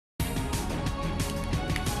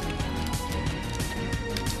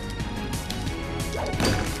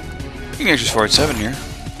Anxious487 here,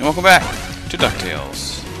 and welcome back to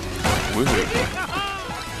Ducktales. Woohoo!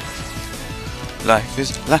 Life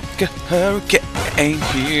is like a hurricane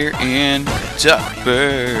here in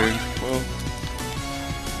Duckburg. Whoa.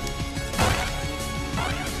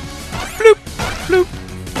 Bloop, bloop,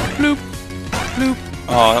 bloop, bloop.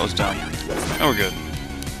 Oh, that was dumb. Oh, we're good.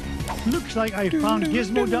 Looks like I found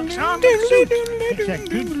Gizmo Duck's armor suit. It's a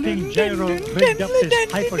good thing Gyro rigged up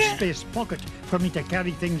this hyperspace pocket for me to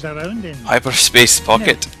carry things around in. Hyperspace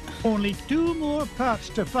pocket. Now, only 2 more parts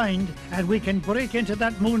to find, and we can break into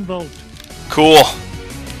that moon vault. Cool.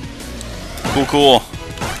 Cool, cool.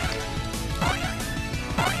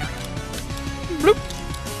 Bloop.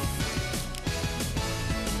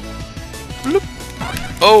 Bloop.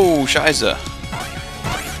 Oh, Shiza.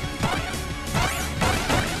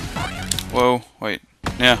 Whoa, wait.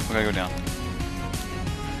 Yeah, we gotta go down.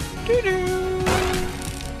 Doo-doo.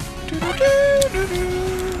 Doo-doo-doo-doo-doo.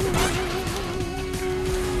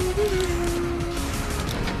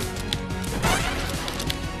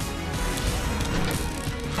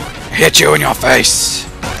 Hit you in your face!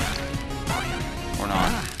 Or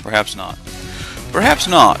not. Perhaps not. Perhaps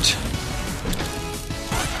not.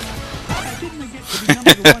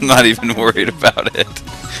 I'm not even worried about it.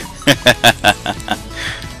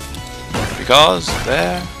 Because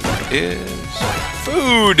there is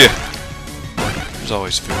food! There's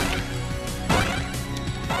always food.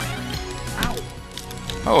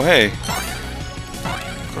 Oh, hey.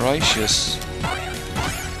 Gracious.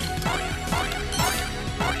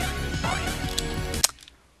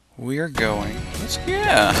 We're going. Let's,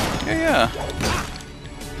 yeah.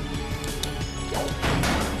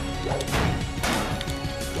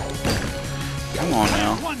 Come on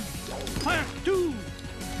now. Fire 2!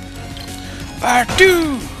 Fire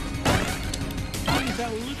 2! Things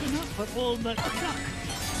are looking up for all that duck.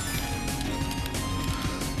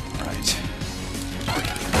 Right.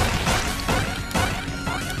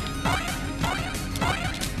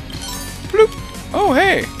 Bloop! Oh,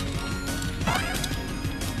 hey!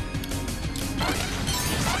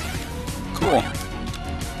 Cool.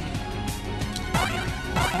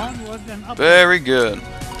 Onward and upward. Very good.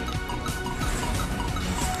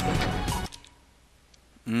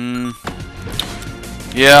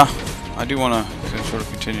 Yeah, I do want to sort of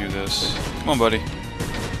continue this. Come on, buddy.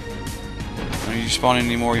 Are you spawning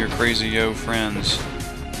any more of your crazy yo friends?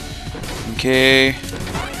 Okay.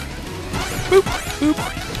 Boop, boop,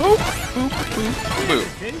 boop, boop, boop,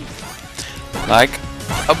 boop. Like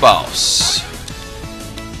a boss.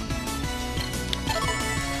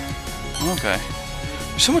 Okay.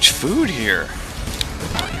 There's so much food here.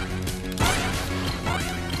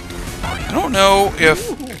 I don't know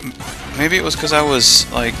if maybe it was because I was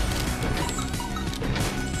like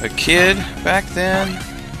a kid back then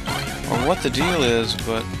or what the deal is,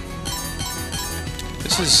 but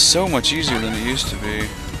this is so much easier than it used to be.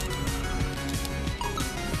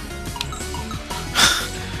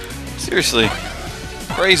 Seriously.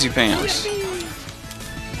 Crazy pants.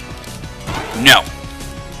 No.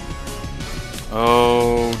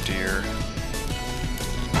 Oh dear.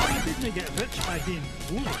 I didn't get rich by being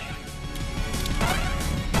foolish.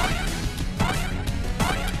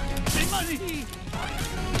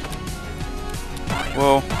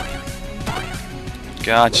 Whoa.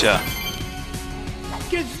 Gotcha.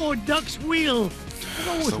 Gizmo Duck's wheel. I've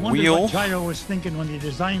always The wondered wheel? what Gyro was thinking when he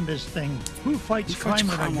designed this thing. Who fights crime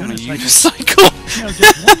with a unicycle? unicycle? Now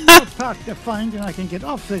just one more part to find and I can get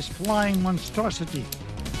off this flying monstrosity.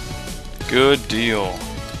 Good deal.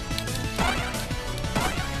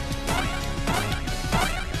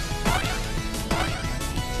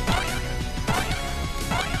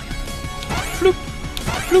 Floop,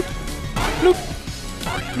 floop, floop,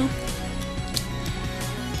 floop.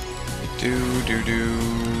 Do do do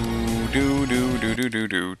do do do do do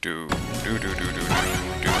do do do do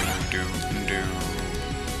do do do do.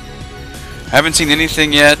 I haven't seen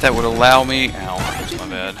anything yet that would allow me. Ow, that's my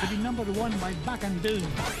bad. To be number 1 by back and down.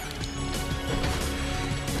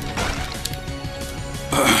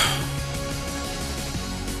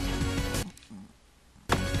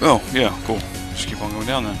 Oh, yeah, cool. Just keep on going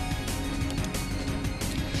down then.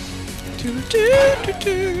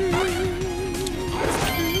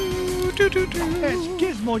 It's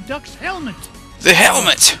Gizmo Duck's helmet. The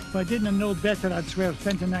helmet! If I didn't know better, I'd swear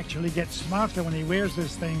Fenton actually gets smarter when he wears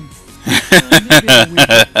this thing. Maybe we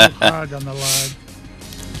get too hard on the lad.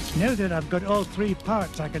 Now that I've got all 3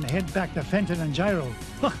 parts, I can head back to Fenton and Gyro.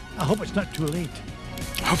 I hope it's not too late.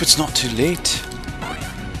 I hope it's not too late.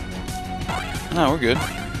 No, we're good.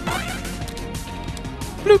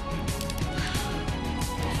 Bloop.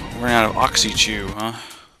 We're out of Oxy Chew, huh?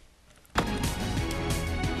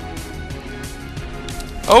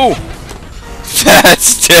 Oh!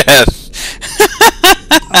 That's death!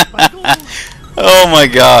 Oh my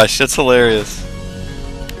gosh, that's hilarious.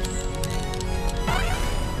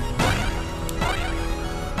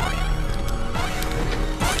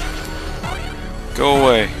 Go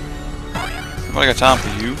away. Nobody got time for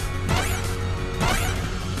you.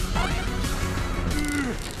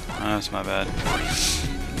 Oh, that's my bad.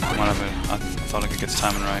 I thought I could get the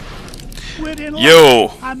timing right.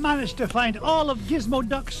 Yo! I managed to find all of Gizmo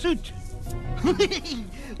Duck's suit.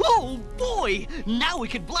 Oh boy! Now we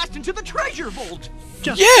can blast into the treasure vault.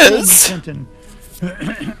 Just yes! Clinton.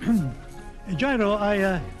 Gyro,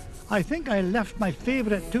 I think I left my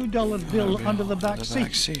favorite $2 bill under the back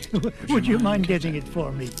seat. Would you mind getting it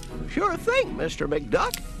for me? Sure thing, Mr.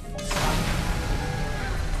 McDuck.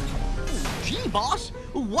 Gee, boss,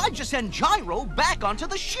 why'd you send Gyro back onto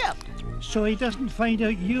the ship? So he doesn't find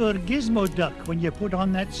out you're Gizmo Duck when you put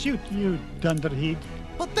on that suit, you dunderhead.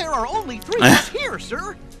 But there are only 3 of us here,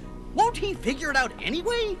 sir. Won't he figure it out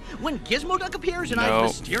anyway when Gizmo Duck appears and I've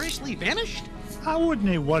mysteriously vanished? I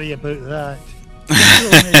wouldn't worry about that.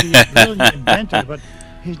 Gizmo may be a brilliant inventor, but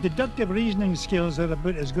his deductive reasoning skills are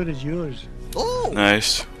about as good as yours. Oh!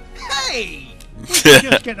 Nice. Hey!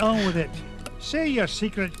 Just get on with it. Say your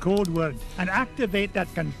secret code word and activate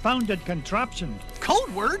that confounded contraption.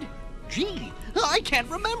 Code word? Gee, I can't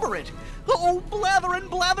remember it. Oh, blather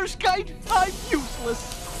and blatherskite, I'm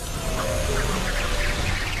useless.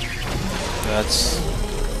 That's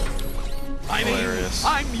hilarious.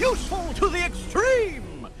 I'm useful to the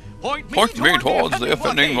extreme. Point me towards the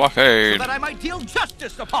offending blockade, so that I might deal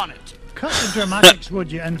justice upon it. Cut the dramatics,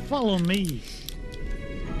 would you, and follow me.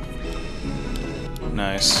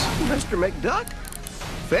 Nice. Mr. McDuck?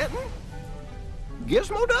 Fenton?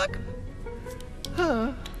 Gizmo Duck?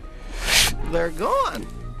 Huh. They're gone.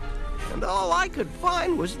 And all I could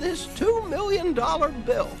find was this $2 million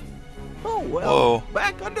bill. Oh well,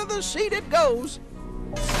 back under the seat it goes.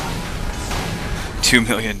 $2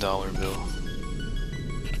 million bill.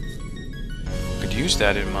 Could use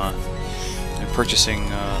that in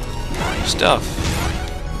purchasing stuff.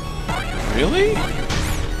 Really?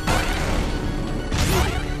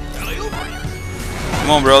 Come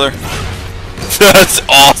on, brother. That's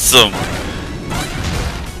awesome.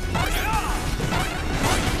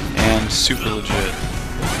 And super legit.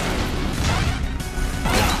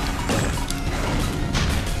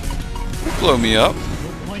 Blow me up.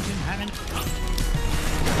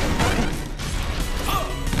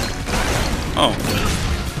 Oh.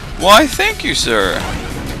 Why, thank you, sir.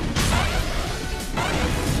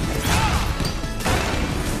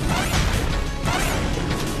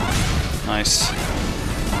 Nice.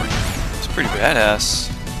 It's pretty badass.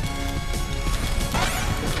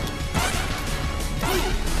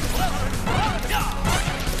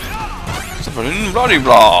 Bloody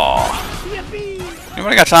blah.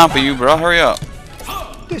 Anybody got time for you, bro? Hurry up.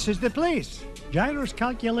 This is the place. Gyro's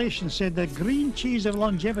calculation said the green cheese of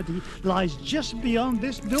longevity lies just beyond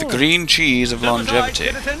this door. The green cheese of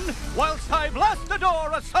longevity. Whilst I blast the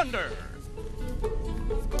door asunder.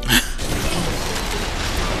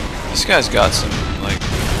 This guy's got some, like,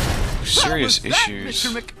 serious issues.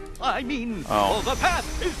 I mean, the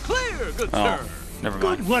path is clear, good sir. Never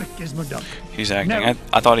mind. Good work, Gizmo Duck. He's acting.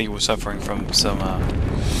 I thought he was suffering from some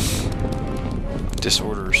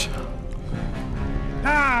disorders.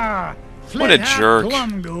 Ah! What a jerk.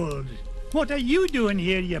 Glumgold. What are you doing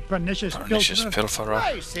here, you pernicious pilferer?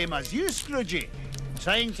 Aye, same as you, Scroogey.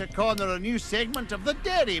 Trying to corner a new segment of the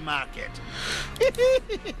dairy market.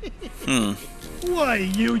 Why,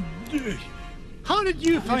 you... How did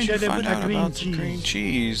you find out about the green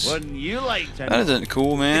cheese? Wouldn't you like to know? That isn't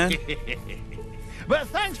cool, man. But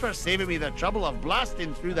thanks for saving me the trouble of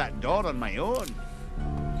blasting through that door on my own.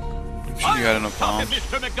 I'm sure you had enough bomb.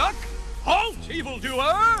 Mr. McDuck! Halt,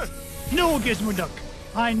 evildoer! No, Gizmo Duck.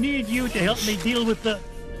 I need you to help me deal with the...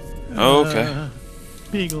 Okay.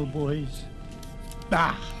 Beagle boys.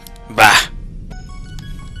 Bah. Bah.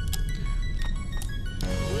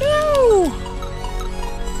 No!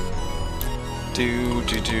 Do.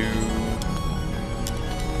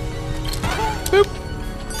 Boop.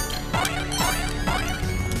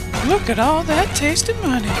 Look at all that tasted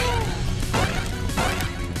money.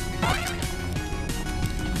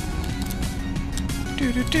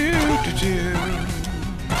 Do.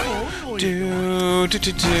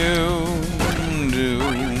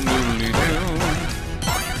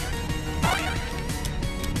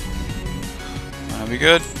 Wanna be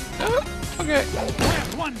good? Okay.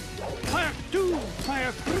 Fire 1, fire 2,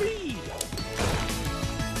 fire 3.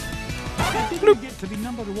 I didn't get to be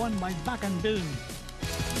number 1 by back and down.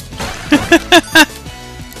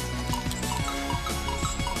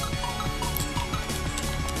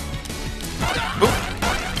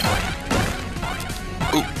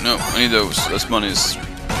 No, I need those. That's monies.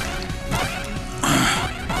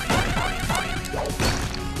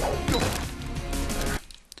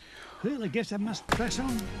 Well, I guess I must press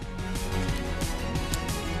on.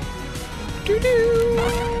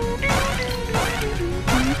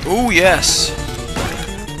 Oh, yes.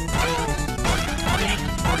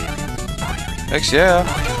 Heck yeah.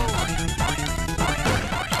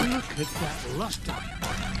 Look at that luster.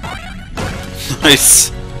 Nice.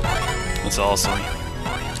 That's awesome.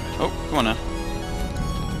 Oh, come on now.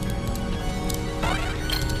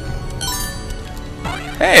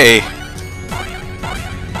 Hey!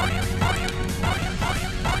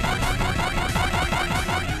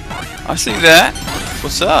 I see that.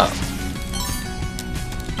 What's up?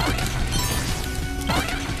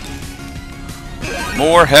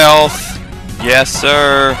 More health. Yes,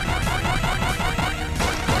 sir.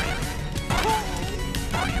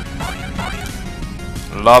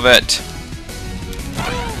 Love it.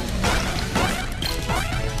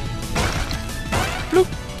 Bloop.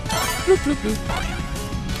 Bloop, bloop, bloop.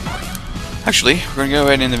 Actually, we're going to go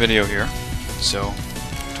ahead and end the video here. So,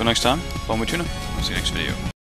 until next time, follow me tuna. I'll see you next video.